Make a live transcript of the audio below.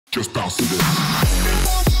Just bounce to this.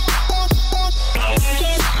 How's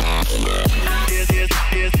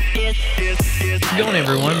it going,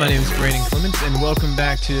 everyone? My name is Brandon Clements, and welcome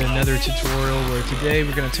back to another tutorial where today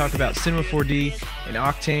we're going to talk about Cinema 4D and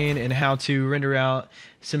Octane and how to render out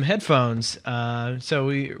some headphones. So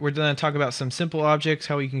we're going to talk about some simple objects,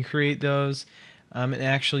 how we can create those, and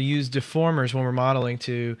actually use deformers when we're modeling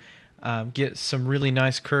to get some really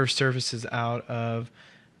nice curved surfaces out of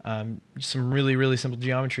some really simple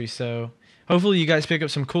geometry. So hopefully you guys pick up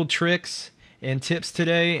some cool tricks and tips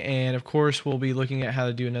today, and of course we'll be looking at how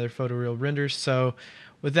to do another photoreal render. So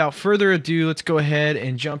without further ado, let's go ahead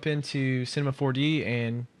and jump into Cinema 4D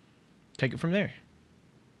and take it from there.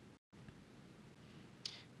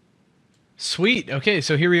 Sweet. Okay,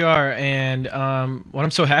 so here we are, and what I'm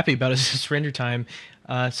so happy about is this render time.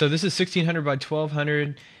 So this is 1600 by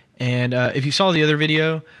 1200, and if you saw the other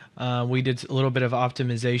video, we did a little bit of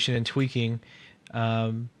optimization and tweaking,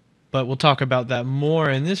 but we'll talk about that more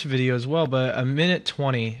in this video as well. But a minute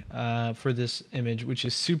 20 for this image, which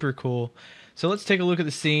is super cool. So let's take a look at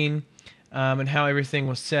the scene and how everything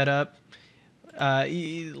was set up.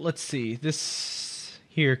 Let's see. This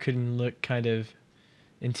here can look kind of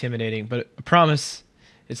intimidating, but I promise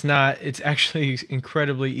it's not. It's actually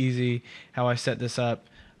incredibly easy how I set this up,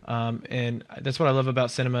 and that's what I love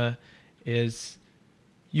about cinema is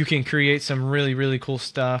you can create some really cool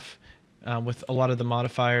stuff with a lot of the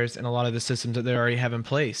modifiers and a lot of the systems that they already have in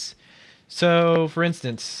place. So for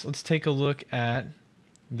instance, let's take a look at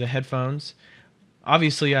the headphones.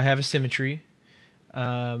 Obviously I have a symmetry,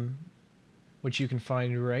 which you can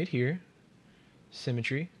find right here,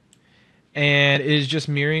 symmetry, and it is just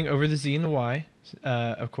mirroring over the Z and the Y,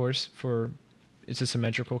 of course, for it's a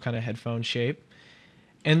symmetrical kind of headphone shape.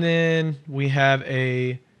 And then we have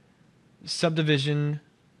a subdivision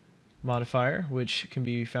modifier, which can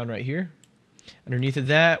be found right here. Underneath of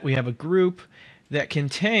that, we have a group that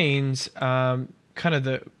contains kind of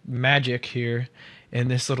the magic here in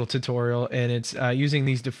this little tutorial, and it's using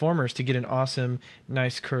these deformers to get an awesome,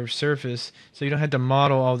 nice curved surface, so you don't have to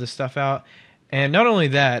model all this stuff out. And not only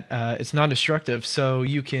that, it's non-destructive, so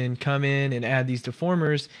you can come in and add these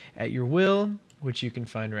deformers at your will, which you can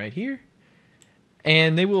find right here,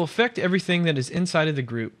 and they will affect everything that is inside of the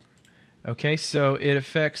group. Okay, so it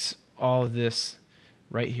affects all of this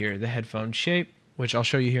right here, the headphone shape, which I'll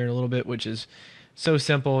show you here in a little bit, which is so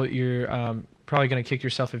simple. You're probably going to kick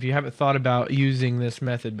yourself if you haven't thought about using this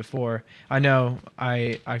method before. I know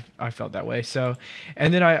I felt that way. So,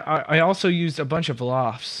 and then I also used a bunch of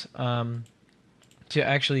lofts to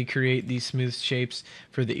actually create these smooth shapes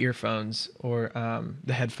for the earphones or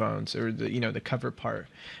the headphones, or the the cover part,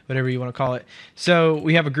 whatever you want to call it. So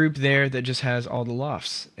we have a group there that just has all the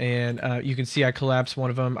lofts, and you can see I collapsed one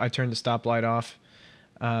of them. I turned the stoplight off,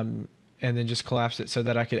 and then just collapsed it so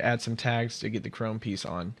that I could add some tags to get the chrome piece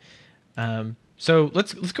on. So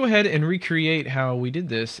let's go ahead and recreate how we did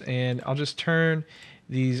this, and I'll just turn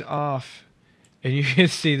these off. And you can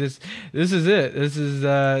see this. This is it. This is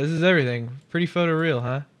everything. Pretty photoreal,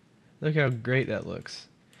 huh? Look how great that looks.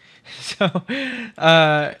 So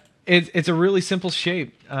it's a really simple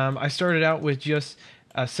shape. I started out with just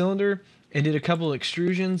a cylinder and did a couple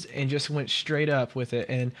extrusions and just went straight up with it.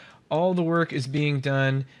 And all the work is being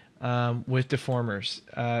done with deformers.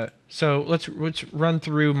 So let's run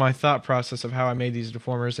through my thought process of how I made these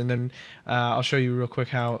deformers, and then I'll show you real quick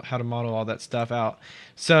how to model all that stuff out.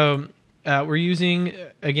 So we're using,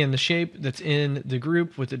 again, the shape that's in the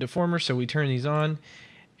group with the deformer, so we turn these on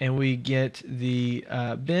and we get the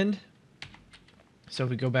bend. So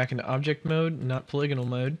if we go back into object mode, not polygonal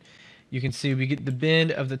mode, you can see we get the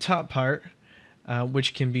bend of the top part,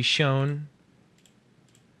 which can be shown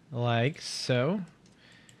like so.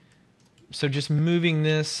 So just moving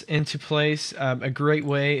this into place, a great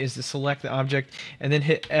way is to select the object and then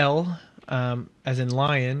hit L, as in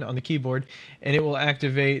lion, on the keyboard, and it will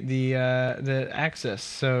activate the axis.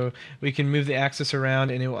 So we can move the axis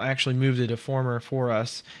around, and it will actually move the deformer for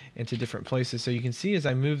us into different places. So you can see as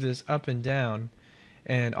I move this up and down,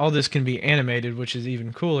 and all this can be animated, which is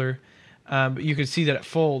even cooler, but you can see that it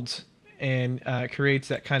folds and creates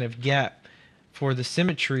that kind of gap for the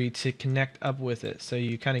symmetry to connect up with it. So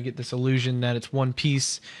you kind of get this illusion that it's one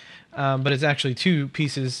piece, but it's actually two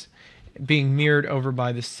pieces being mirrored over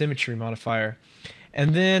by the symmetry modifier.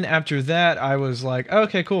 And then after that, I was like,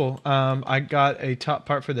 okay, cool. I got a top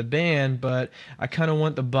part for the band, but I kind of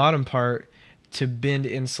want the bottom part to bend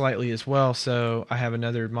in slightly as well. So I have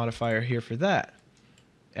another modifier here for that,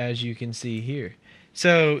 as you can see here.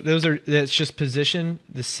 So that's just positioned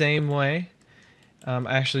the same way.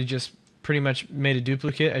 I actually just pretty much made a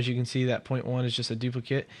duplicate. As you can see, that 0.1 is just a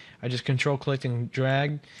duplicate. I just control clicked and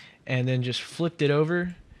dragged and then just flipped it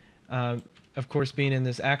over. Of course, being in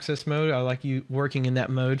this access mode, I like you working in that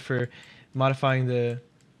mode for modifying the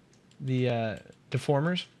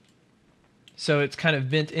deformers. So it's kind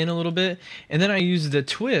of bent in a little bit, and then I use the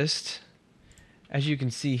twist, as you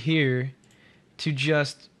can see here, to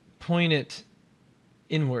just point it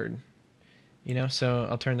inward. You know, so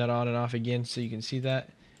I'll turn that on and off again so you can see that.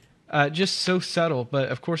 Just so subtle, but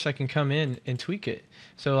of course I can come in and tweak it.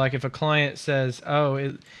 So like if a client says, oh,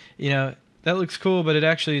 you know, that looks cool, but it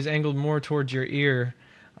actually is angled more towards your ear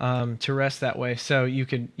to rest that way. So you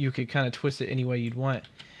could kind of twist it any way you'd want.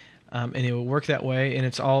 And it will work that way, and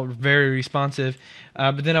it's all very responsive.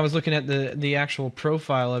 But then I was looking at the actual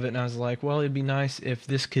profile of it, and I was like, well, it'd be nice if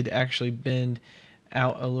this could actually bend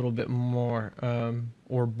out a little bit more,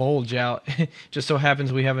 or bulge out. Just so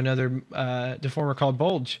happens we have another deformer called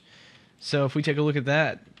bulge. So if we take a look at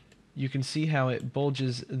that, you can see how it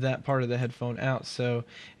bulges that part of the headphone out. So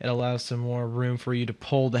it allows some more room for you to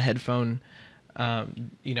pull the headphone,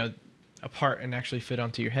 you know, apart and actually fit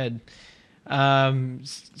onto your head.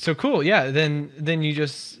 So cool. Yeah. Then you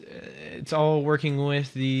just, it's all working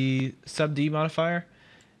with the sub D modifier,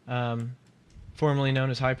 formerly known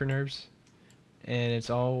as hypernerves, and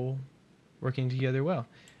it's all working together well,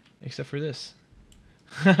 except for this.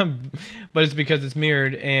 But it's because it's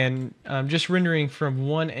mirrored, and just rendering from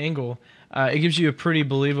one angle, it gives you a pretty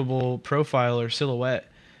believable profile or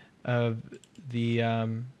silhouette of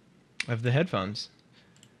the headphones.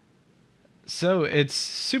 So it's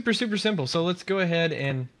super simple. So let's go ahead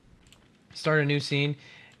and start a new scene,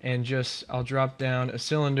 and I'll drop down a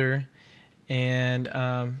cylinder, and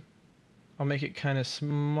I'll make it kind of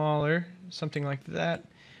smaller, something like that.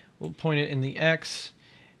 We'll point it in the X,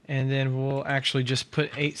 and then we'll actually just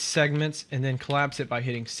put 8 segments and then collapse it by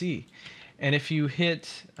hitting C. And if you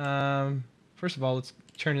hit, first of all, let's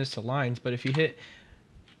turn this to lines, but if you hit,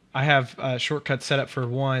 I have shortcuts set up for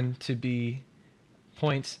 1 to be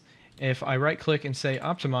points. If I right click and say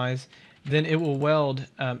optimize, then it will weld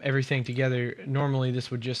everything together. Normally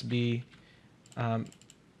this would just be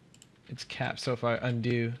it's capped, so if I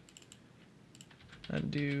undo,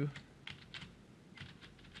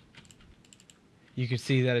 you can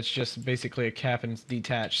see that it's just basically a cap and it's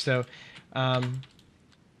detached. So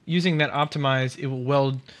using that optimize, it will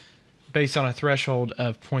weld based on a threshold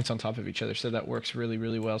of points on top of each other. So that works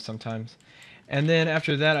really well sometimes. And then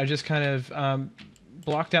after that, I just kind of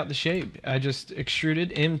blocked out the shape. I just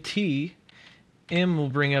extruded MT. M will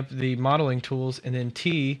bring up the modeling tools, and then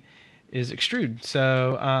T is extrude.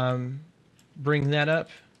 So bring that up.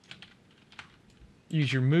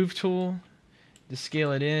 Use your move tool to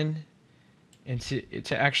scale it in, and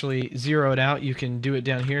to actually zero it out, you can do it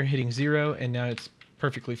down here hitting 0, and now it's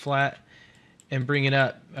perfectly flat, and bring it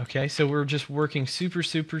up. Okay, so we're just working super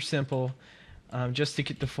simple, just to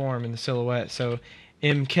get the form and the silhouette. So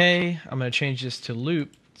MK, I'm going to change this to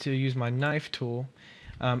loop to use my knife tool.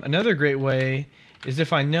 Another great way is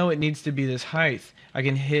if I know it needs to be this height, I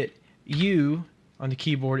can hit U on the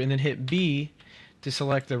keyboard and then hit B to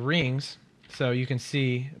select the rings. So you can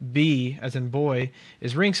see B, as in boy,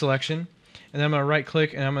 is ring selection. And then I'm going to right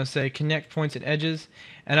click and I'm going to say connect points and edges,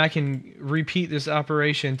 and I can repeat this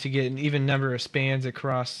operation to get an even number of spans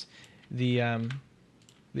across the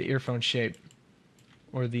earphone shape,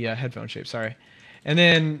 or the headphone shape, sorry. And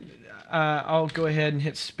then I'll go ahead and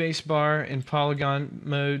hit spacebar in polygon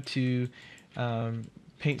mode to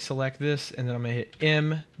paint select this, and then I'm going to hit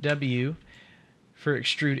MW for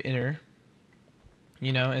extrude inner.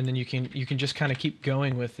 You know, and then you can just kind of keep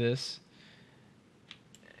going with this,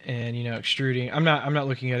 and you know, extruding. I'm not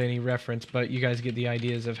looking at any reference, but you guys get the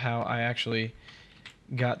ideas of how I actually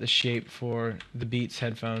got the shape for the Beats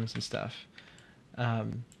headphones and stuff.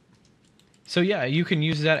 So yeah, you can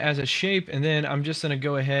use that as a shape, and then I'm just going to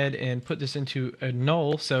go ahead and put this into a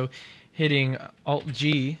null. So hitting Alt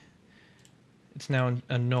G, it's now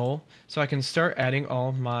a null, so I can start adding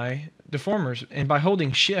all my deformers. And by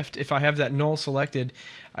holding shift, if I have that null selected,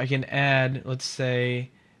 I can add, let's say,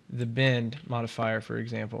 the bend modifier, for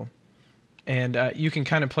example. And you can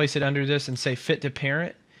kind of place it under this and say fit to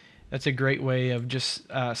parent. That's a great way of just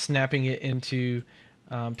snapping it into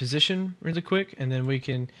position really quick, and then we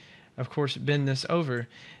can, of course, bend this over.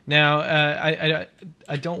 Now,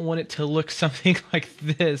 I don't want it to look something like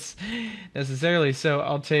this necessarily, so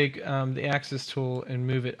I'll take the axis tool and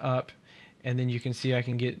move it up, and then you can see I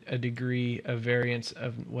can get a degree of variance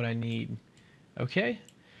of what I need. Okay?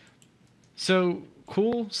 So,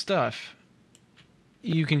 cool stuff.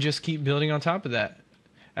 You can just keep building on top of that.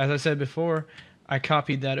 As I said before, I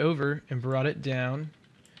copied that over and brought it down,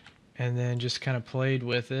 and then just kind of played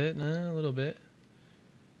with it a little bit.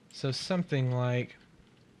 So something like,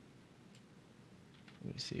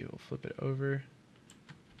 let me see, we'll flip it over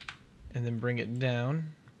and then bring it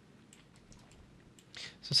down.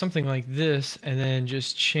 So something like this, and then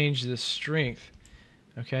just change the strength.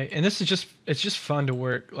 Okay, and this is just, it's just fun to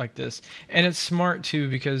work like this, and it's smart too,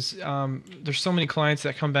 because there's so many clients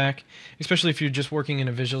that come back, especially if you're just working in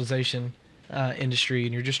a visualization industry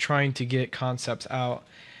and you're just trying to get concepts out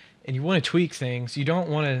and you want to tweak things. You don't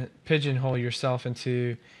want to pigeonhole yourself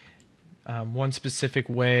into one specific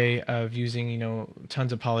way of using, you know,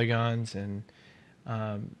 tons of polygons, and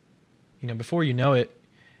you know, before you know it,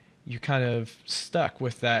 you're kind of stuck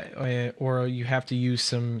with that, or you have to use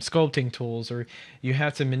some sculpting tools, or you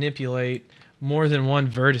have to manipulate more than one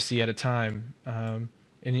vertice at a time.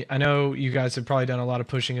 And I know you guys have probably done a lot of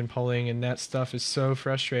pushing and pulling, and that stuff is so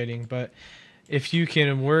frustrating. But if you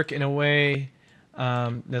can work in a way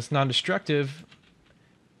that's non-destructive,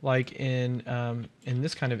 like in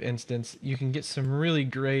this kind of instance, you can get some really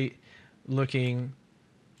great looking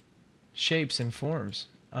shapes and forms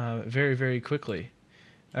very, very quickly.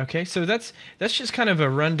 Okay, so that's just kind of a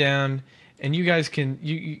rundown, and you guys can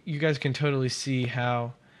you guys can totally see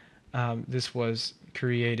how this was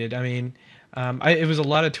created. I mean, it was a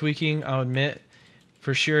lot of tweaking, I'll admit,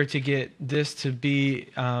 for sure, to get this to be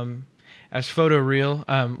as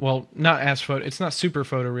photoreal. Well, not as photo. It's not super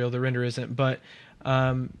photoreal. The render isn't, but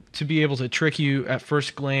to be able to trick you at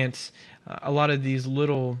first glance. A lot of these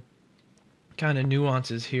little kind of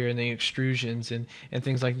nuances here in the extrusions and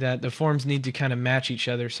things like that. The forms need to kind of match each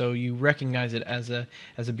other so you recognize it as a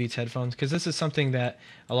Beats headphones, because this is something that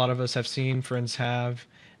a lot of us have seen, friends have.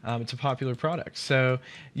 It's a popular product, so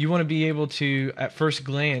you want to be able to, at first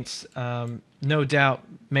glance, no doubt,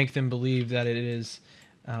 make them believe that it is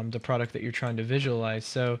the product that you're trying to visualize.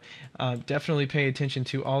 So definitely pay attention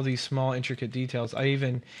to all these small intricate details. I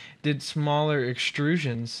even did smaller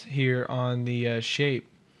extrusions here on the shape.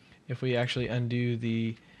 If we actually undo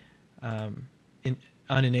the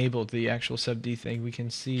unenabled the actual sub D thing, we can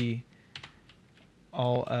see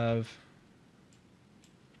all of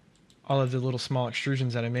the little small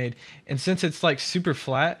extrusions that I made. And since it's like super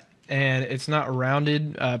flat and it's not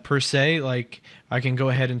rounded per se, like I can go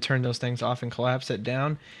ahead and turn those things off and collapse it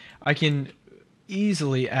down. I can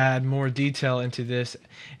easily add more detail into this.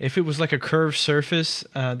 If it was like a curved surface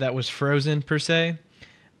that was frozen per se,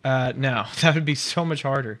 no, that would be so much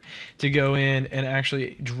harder to go in and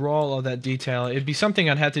actually draw all that detail. It'd be something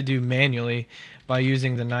I'd have to do manually by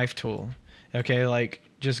using the knife tool. Okay, like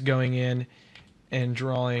just going in and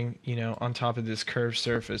drawing, you know, on top of this curved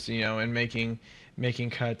surface, you know, and making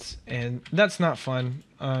cuts, and that's not fun.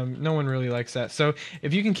 No one really likes that. So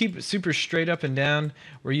if you can keep it super straight up and down,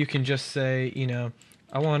 where you can just say, you know,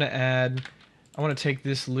 I want to take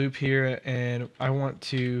this loop here and I want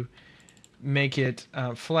to make it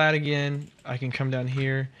flat again. I can come down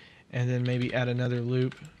here and then maybe add another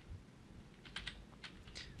loop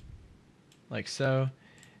like so,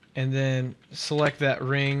 and then select that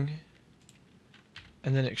ring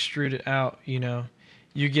and then extrude it out. You know,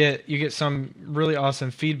 you get some really awesome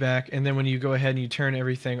feedback, and then when you go ahead and you turn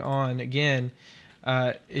everything on again,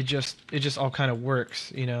 it just all kind of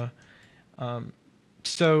works, you know.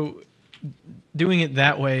 So doing it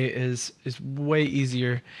that way is way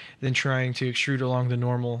easier than trying to extrude along the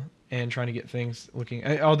normal and trying to get things looking.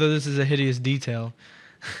 Although this is a hideous detail,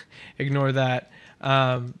 ignore that.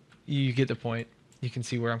 You get the point. You can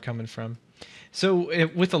see where I'm coming from. So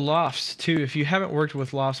with the lofts too, if you haven't worked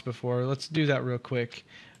with lofts before, let's do that real quick.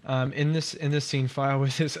 In this scene file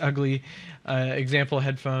with this ugly example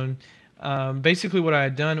headphone, basically what I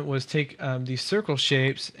had done was take these circle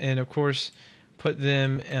shapes and of course put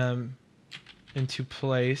them into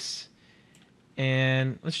place,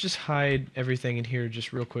 and let's just hide everything in here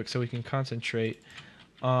just real quick so we can concentrate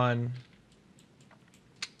on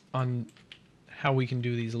how we can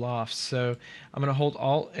do these lofts. So I'm going to hold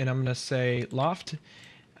Alt and I'm going to say loft,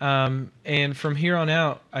 and from here on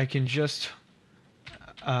out I can just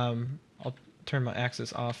I'll turn my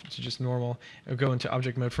axis off to just normal and go into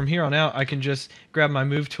object mode. From here on out I can just grab my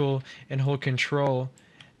move tool and hold Control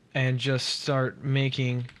and just start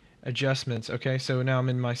making adjustments. Okay, so now I'm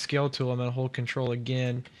in my scale tool. I'm going to hold Control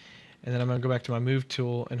again, and then I'm going to go back to my move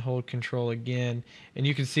tool and hold Control again, and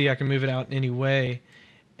you can see I can move it out in any way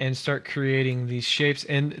and start creating these shapes.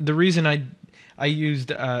 And the reason I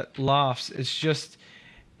used lofts is just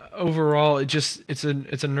overall it's a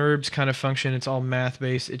NURBS kind of function. It's all math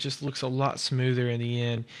based. It just looks a lot smoother in the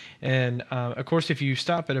end. And of course, if you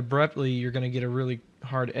stop it abruptly, you're going to get a really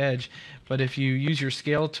hard edge. But if you use your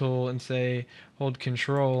scale tool and say hold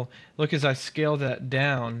Control, look as I scale that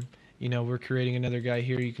down, You know, we're creating another guy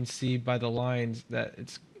here. You can see by the lines that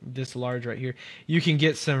it's this large right here. You can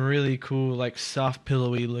get some really cool, like soft,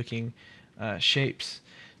 pillowy looking shapes.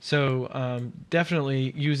 So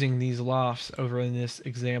definitely using these lofts over in this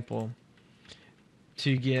example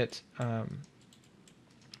to get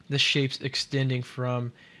the shapes extending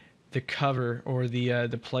from the cover or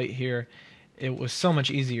the plate here. It was so much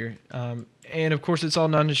easier, and of course it's all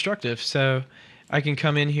non-destructive. So I can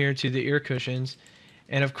come in here to the ear cushions,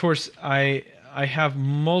 and of course I have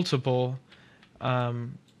multiple NURBS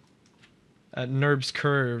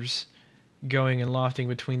curves going and lofting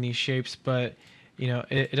between these shapes, but you know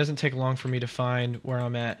it doesn't take long for me to find where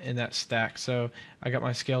I'm at in that stack. So I got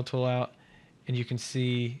my scale tool out, and you can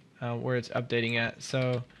see where it's updating at.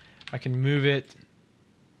 So I can move it.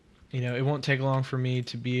 You know, it won't take long for me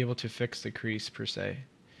to be able to fix the crease per se.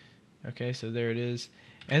 Okay, so there it is.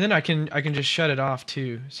 And then I can just shut it off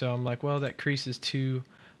too. So I'm like, well, that crease is too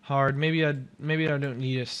hard. Maybe I don't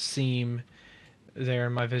need a seam there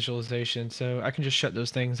in my visualization. So I can just shut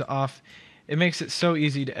those things off. It makes it so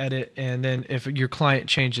easy to edit, and then if your client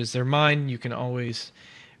changes their mind, you can always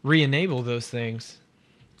re-enable those things.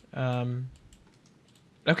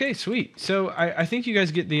 Okay, sweet. So I think you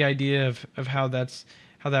guys get the idea of how that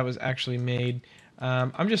was actually made.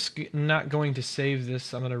 I'm just not going to save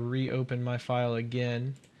this. I'm going to reopen my file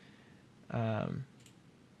again,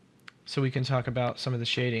 so we can talk about some of the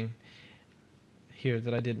shading here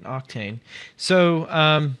that I did in Octane.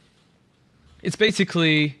 So it's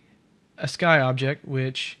basically a sky object,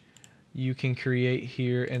 which you can create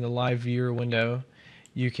here in the live viewer window.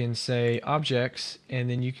 You can say objects, and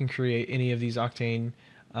then you can create any of these Octane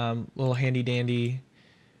little handy dandy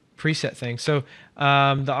preset things. So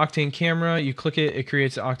the Octane camera, you click it, it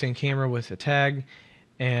creates an Octane camera with a tag,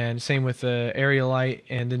 and same with the area light.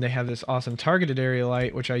 And then they have this awesome targeted area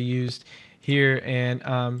light, which I used here,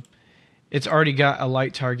 and it's already got a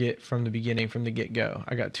light target from the beginning, from the get-go.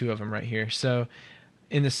 I got 2 of them right here. So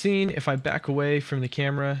in the scene, if I back away from the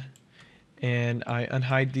camera and I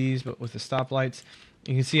unhide these, but with the stoplights,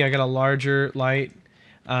 you can see I got a larger light.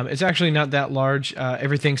 It's actually not that large.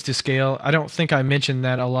 Everything's to scale. I don't think I mentioned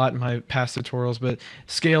that a lot in my past tutorials, but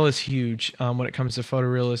scale is huge when it comes to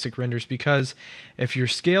photorealistic renders, because if your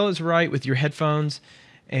scale is right with your headphones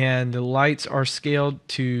and the lights are scaled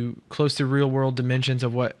to close to real world dimensions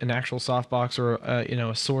of what an actual softbox or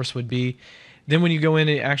a source would be, then when you go in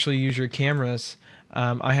and actually use your cameras,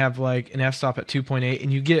 I have like an f-stop at 2.8,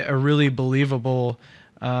 and you get a really believable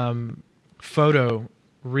photo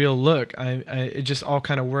real look. It just all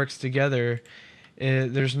kind of works together.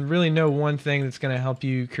 There's really no one thing that's going to help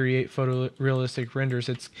you create photorealistic renders.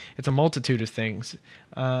 It's a multitude of things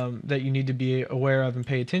that you need to be aware of and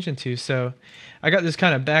pay attention to. So I got this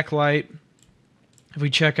kind of backlight. If we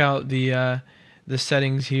check out the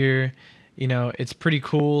settings here, you know, it's pretty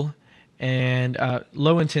cool and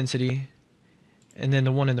low intensity. And then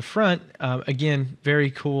the one in the front, again,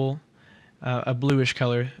 very cool. A bluish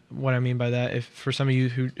color. What I mean by that, if for some of you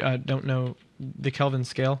who don't know the Kelvin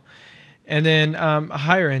scale, and then a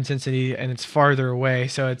higher intensity, and it's farther away,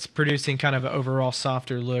 so it's producing kind of an overall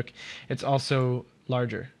softer look. It's also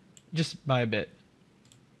larger, just by a bit,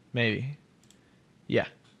 maybe. Yeah,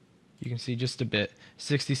 you can see just a bit,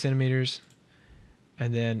 60 centimeters,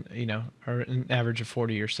 and then an average of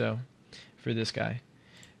 40 or so for this guy,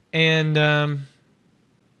 and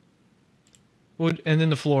then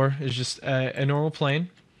the floor is just a normal plane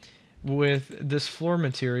with this floor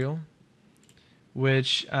material,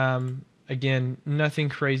 which, again, nothing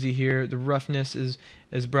crazy here. The roughness is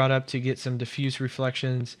brought up to get some diffuse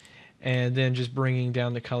reflections, and then just bringing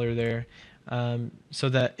down the color there, so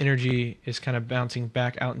that energy is kind of bouncing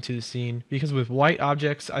back out into the scene. Because with white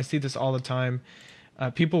objects, I see this all the time.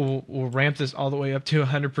 People will ramp this all the way up to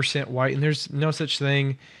 100% white, and there's no such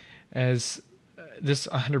thing as this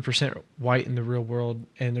 100% white in the real world,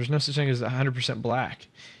 and there's no such thing as 100% black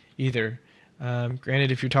either.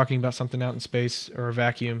 Granted, if you're talking about something out in space or a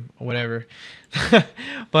vacuum or whatever.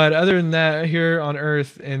 But other than that, here on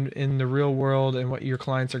Earth and in the real world and what your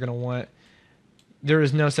clients are going to want, there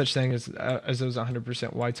is no such thing as those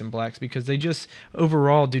 100% whites and blacks, because they just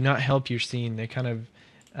overall do not help your scene. They kind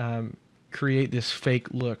of create this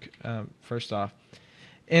fake look, first off.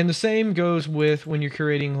 And the same goes with when you're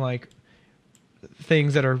creating like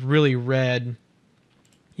things that are really red.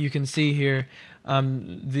 You can see here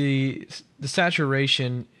the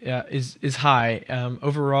saturation is high.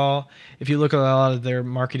 Overall, if you look at a lot of their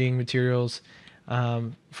marketing materials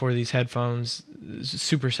for these headphones,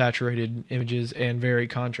 super saturated images and very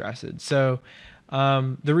contrasted. So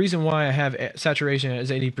the reason why I have saturation as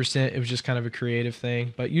 80%, it was just kind of a creative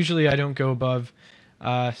thing, but usually I don't go above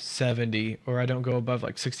 70, or I don't go above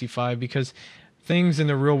like 65, because things in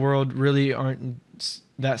the real world really aren't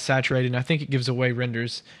that saturated, and I think it gives away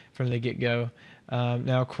renders from the get-go.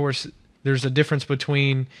 Now, of course, there's a difference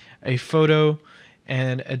between a photo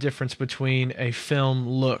and a difference between a film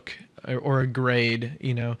look or a grade.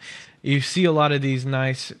 You know, you see a lot of these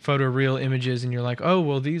nice photoreal images, and you're like, oh,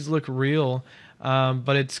 well, these look real.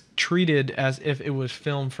 But it's treated as if it was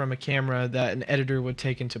filmed from a camera that an editor would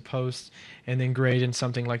take into post and then grade in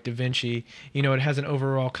something like DaVinci. You know, it has an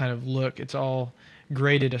overall kind of look. It's all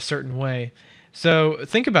graded a certain way. So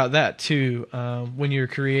think about that too when you're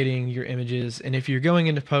creating your images. And if you're going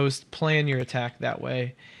into post, plan your attack that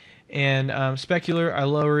way. And specular, I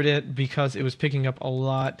lowered it because it was picking up a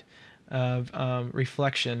lot of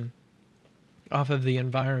reflection off of the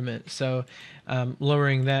environment. So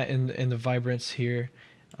lowering that in the vibrance here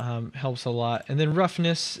helps a lot. And then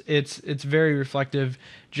roughness, it's very reflective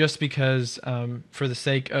just because for the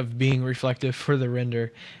sake of being reflective for the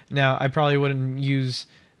render. Now, I probably wouldn't use,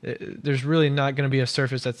 there's really not going to be a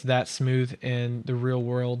surface that's that smooth in the real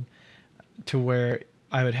world to where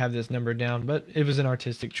I would have this number down, but it was an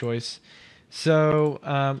artistic choice. So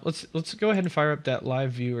let's go ahead and fire up that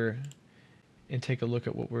live viewer and take a look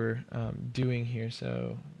at what we're doing here.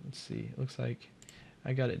 So let's see, it looks like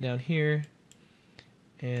I got it down here,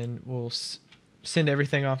 and we'll send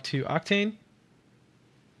everything off to Octane.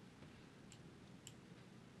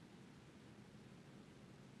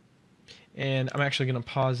 And I'm actually going to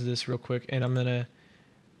pause this real quick, and I'm going to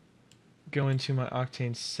go into my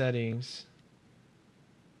Octane settings.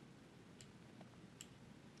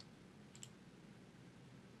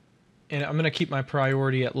 And I'm going to keep my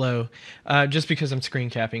priority at low, just because I'm screen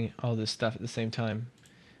capping all this stuff at the same time.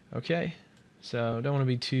 Okay, so don't want to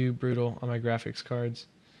be too brutal on my graphics cards.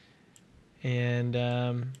 And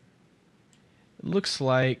it looks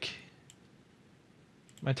like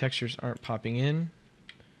my textures aren't popping in.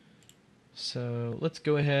 So let's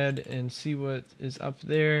go ahead and see what is up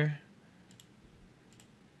there.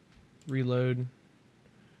 Reload.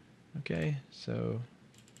 Okay, so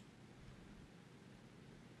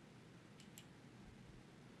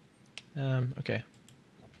okay.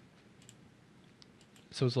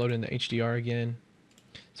 So it's loading the HDR again.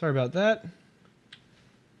 Sorry about that.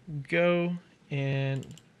 Go and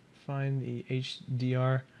find the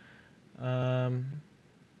HDR. Let's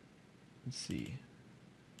see.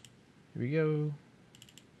 Here we go.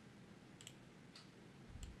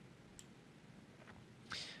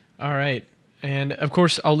 All right. And of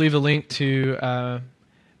course, I'll leave a link to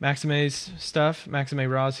Maxime's stuff. Maxime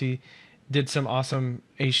Roz, he did some awesome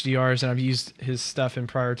HDRs, and I've used his stuff in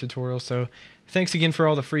prior tutorials. So thanks again for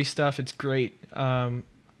all the free stuff. It's great. I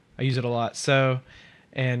use it a lot. So,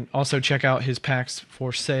 and also check out his packs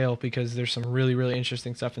for sale, because there's some really, really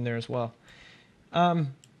interesting stuff in there as well.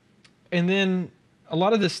 And then a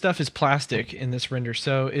lot of this stuff is plastic in this render,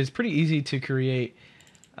 so it's pretty easy to create.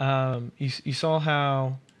 You saw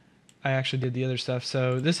how I actually did the other stuff.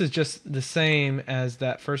 So this is just the same as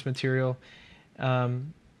that first material,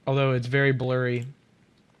 although it's very blurry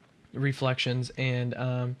reflections, and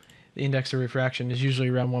the index of refraction is usually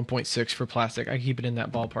around 1.6 for plastic. I keep it in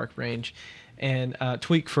that ballpark range, and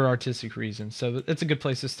tweak for artistic reasons. So that's a good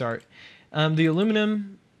place to start. The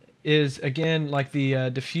aluminum is, again, like the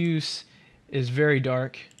diffuse, is very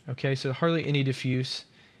dark. Okay, so hardly any diffuse,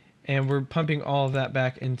 and we're pumping all of that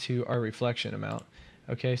back into our reflection amount.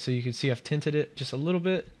 Okay, so you can see I've tinted it just a little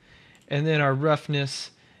bit, and then our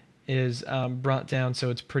roughness is brought down, so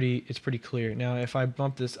it's pretty clear. Now, if I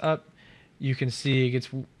bump this up, you can see it gets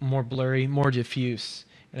more blurry, more diffuse,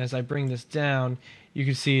 and as I bring this down, you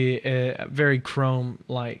can see very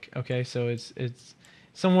chrome-like. Okay, so it's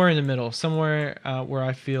somewhere in the middle, somewhere where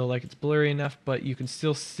I feel like it's blurry enough, but you can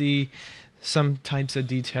still see some types of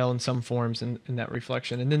detail in some forms in that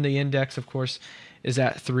reflection. And then the index, of course, is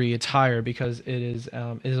at 3. It's higher because it is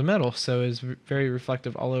a metal, so it's very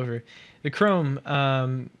reflective all over. The chrome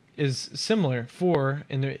is similar, 4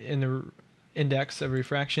 in the index of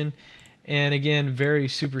refraction, and again, very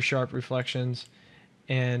super sharp reflections,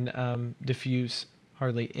 and diffuse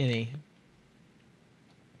hardly any.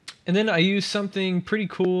 And then I use something pretty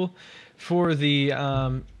cool for the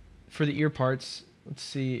ear parts. Let's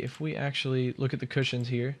see if we actually look at the cushions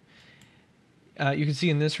here. You can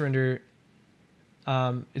see in this render,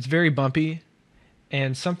 it's very bumpy,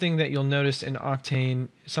 and something that you'll notice in Octane,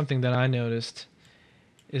 something that I noticed,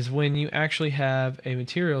 is when you actually have a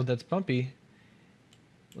material that's bumpy.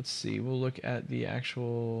 Let's see, we'll look at the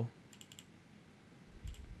actual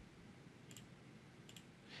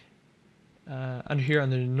under here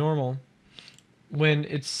on the normal. when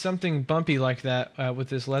it's something bumpy like that with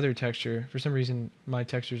this leather texture, for some reason my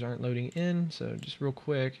textures aren't loading in, so just real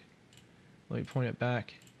quick, let me point it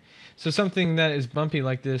back. So something that is bumpy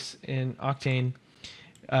like this in Octane,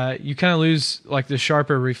 you kind of lose like the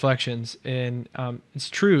sharper reflections, and it's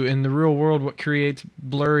true in the real world. What creates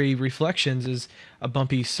blurry reflections is a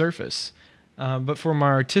bumpy surface. But for my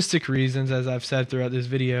artistic reasons, as I've said throughout this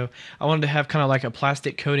video, I wanted to have kind of like a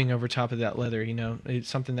plastic coating over top of that leather. You know, it's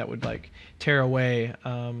something that would like tear away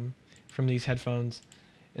from these headphones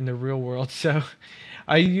in the real world. So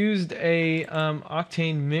I used a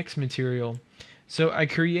Octane mix material. So I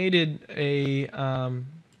created a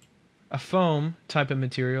foam type of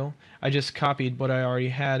material. I just copied what I already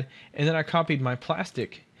had, and then I copied my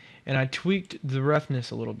plastic, and I tweaked the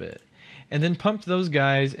roughness a little bit, and then pumped those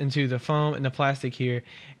guys into the foam and the plastic here,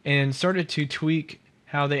 and started to tweak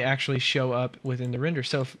how they actually show up within the render.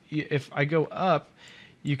 So if I go up,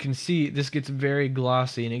 you can see this gets very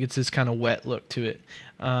glossy, and it gets this kind of wet look to it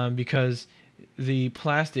because the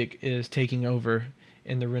plastic is taking over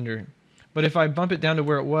in the render. But if I bump it down to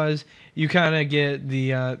where it was, you kind of get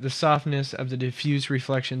the softness of the diffuse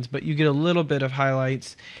reflections, but you get a little bit of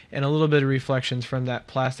highlights and a little bit of reflections from that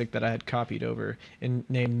plastic that I had copied over and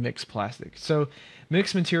named mixed plastic. So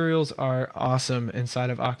mixed materials are awesome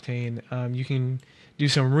inside of Octane. You can do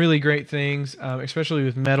some really great things, especially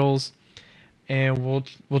with metals. And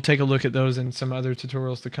we'll take a look at those in some other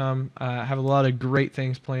tutorials to come. I have a lot of great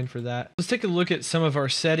things planned for that. Let's take a look at some of our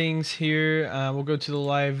settings here. We'll go to the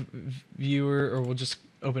live viewer, or we'll just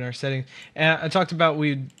open our settings. And I talked about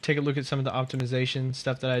we'd take a look at some of the optimization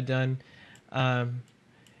stuff that I'd done.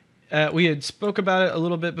 We had spoke about it a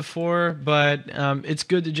little bit before, but it's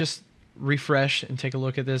good to just refresh and take a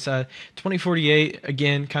look at this. 2048,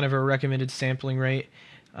 again, kind of a recommended sampling rate.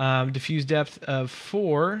 Diffuse depth of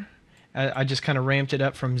 4. I just kind of ramped it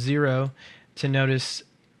up from 0 to notice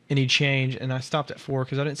any change, and I stopped at 4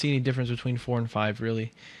 because I didn't see any difference between 4 and 5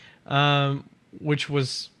 really, which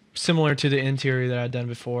was similar to the interior that I'd done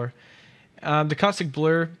before. The caustic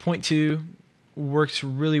blur 0.2 works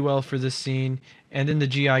really well for this scene, and then the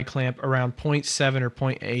GI clamp around 0.7 or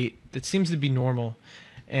 0.8 that seems to be normal,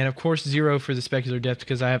 and of course 0 for the specular depth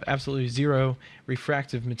because I have absolutely 0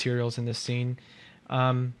 refractive materials in this scene.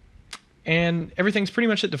 And everything's pretty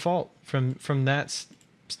much at default from that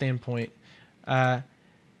standpoint. I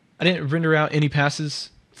didn't render out any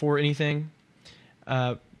passes for anything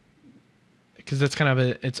because that's kind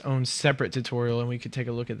of its own separate tutorial, and we could take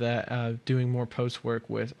a look at that, doing more post work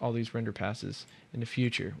with all these render passes in the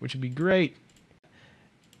future, which would be great.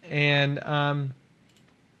 And I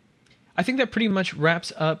think that pretty much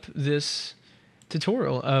wraps up this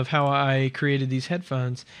tutorial of how I created these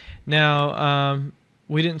headphones. Now,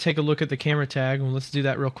 we didn't take a look at the camera tag. Well, let's do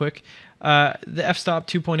that real quick. The f-stop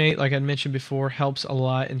 2.8, like I mentioned before, helps a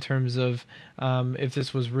lot in terms of if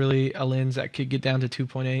this was really a lens that could get down to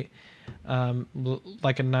 2.8,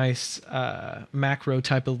 like a nice macro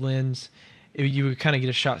type of lens, you would kind of get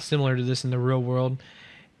a shot similar to this in the real world.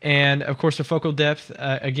 And of course the focal depth,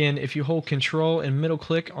 again, if you hold control and middle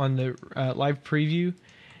click on the live preview,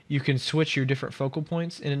 you can switch your different focal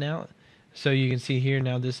points in and out. So you can see here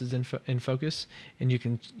now this is in focus, and you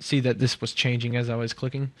can see that this was changing as I was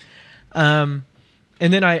clicking. And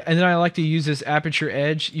then I like to use this aperture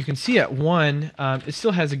edge. You can see at 1, it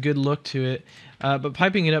still has a good look to it, but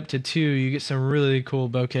piping it up to 2, you get some really cool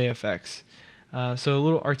bokeh effects. So a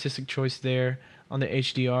little artistic choice there on the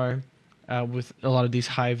HDR with a lot of these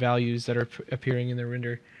high values that are appearing in the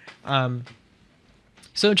render.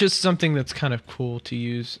 So just something that's kind of cool to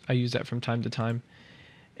use. I use that from time to time.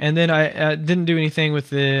 And then I didn't do anything with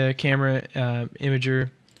the camera imager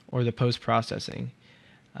or the post-processing.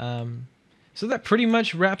 So that pretty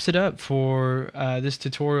much wraps it up for this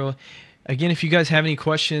tutorial. Again, if you guys have any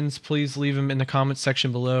questions, please leave them in the comments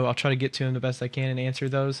section below. I'll try to get to them the best I can and answer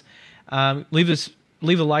those. Leave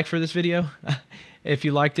a like for this video if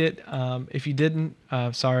you liked it. If you didn't,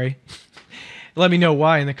 sorry. Let me know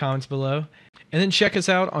why in the comments below. And then check us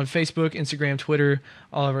out on Facebook, Instagram, Twitter,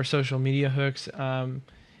 all of our social media hooks.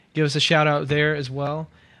 Give us a shout out there as well.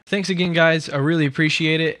 Thanks again, guys. I really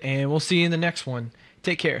appreciate it, and we'll see you in the next one.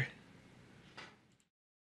 Take care.